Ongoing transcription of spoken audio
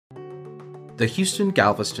The Houston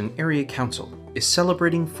Galveston Area Council is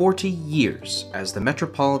celebrating 40 years as the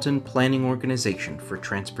Metropolitan Planning Organization for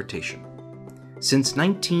Transportation. Since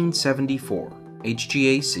 1974,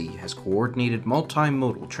 H-GAC has coordinated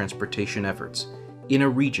multimodal transportation efforts in a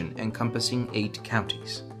region encompassing 8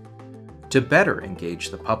 counties. To better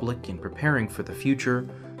engage the public in preparing for the future,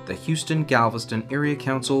 the Houston Galveston Area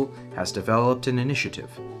Council has developed an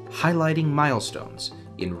initiative highlighting milestones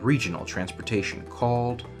in regional transportation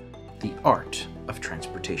called The Art of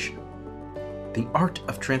Transportation. The Art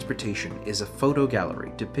of Transportation is a photo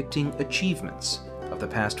gallery depicting achievements of the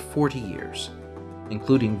past 40 years,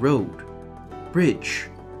 including road, bridge,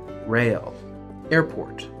 rail,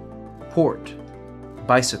 airport, port,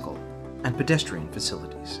 bicycle, and pedestrian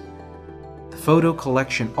facilities. The photo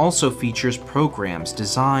collection also features programs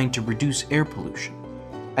designed to reduce air pollution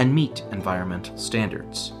and meet environmental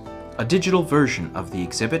standards. A digital version of the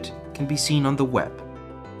exhibit can be seen on the web.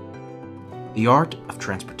 The Art of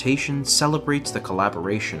Transportation celebrates the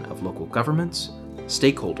collaboration of local governments,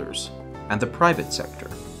 stakeholders, and the private sector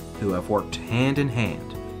who have worked hand in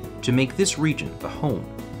hand to make this region the home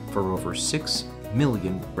for over 6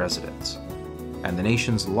 million residents and the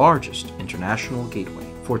nation's largest international gateway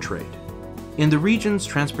for trade. In the region's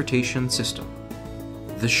transportation system,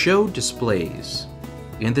 the show displays,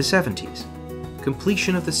 in the 70s,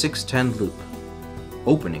 completion of the 610 loop,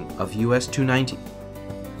 opening of US 290,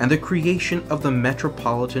 and the creation of the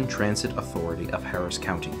Metropolitan Transit Authority of Harris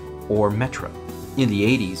County, or Metro. In the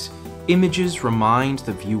 80s, images remind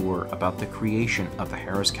the viewer about the creation of the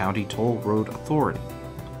Harris County Toll Road Authority,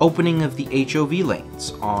 opening of the HOV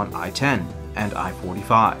lanes on I-10 and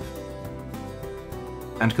I-45,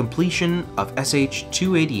 and completion of SH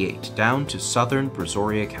 288 down to southern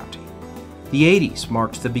Brazoria County. The 80s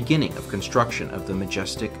marked the beginning of construction of the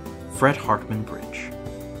majestic Fred Hartman Bridge.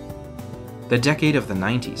 The decade of the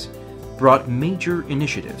 90s brought major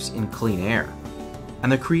initiatives in clean air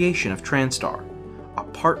and the creation of Transtar, a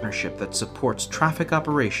partnership that supports traffic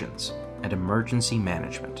operations and emergency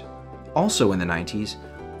management. Also in the 90s,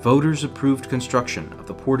 voters approved construction of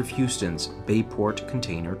the Port of Houston's Bayport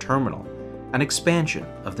Container Terminal and expansion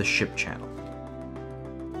of the ship channel.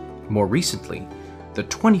 More recently, the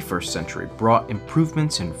 21st century brought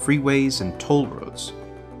improvements in freeways and toll roads.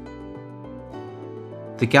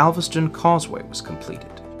 The Galveston Causeway was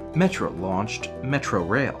completed, Metro launched Metro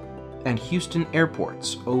Rail, and Houston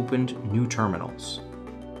airports opened new terminals.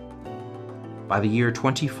 By the year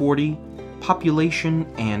 2040, population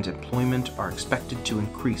and employment are expected to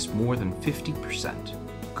increase more than 50%.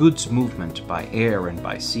 Goods movement by air and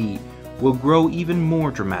by sea will grow even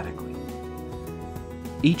more dramatically.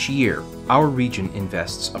 Each year, our region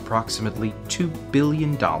invests approximately $2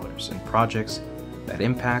 billion in projects that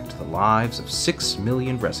impact the lives of 6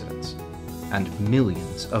 million residents and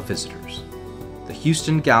millions of visitors. The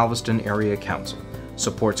Houston Galveston Area Council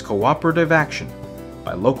supports cooperative action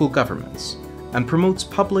by local governments and promotes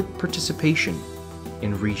public participation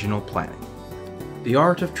in regional planning. The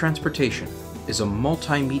Art of Transportation is a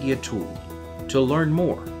multimedia tool to learn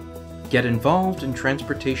more, get involved in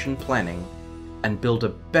transportation planning, and build a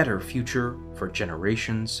better future for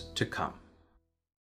generations to come.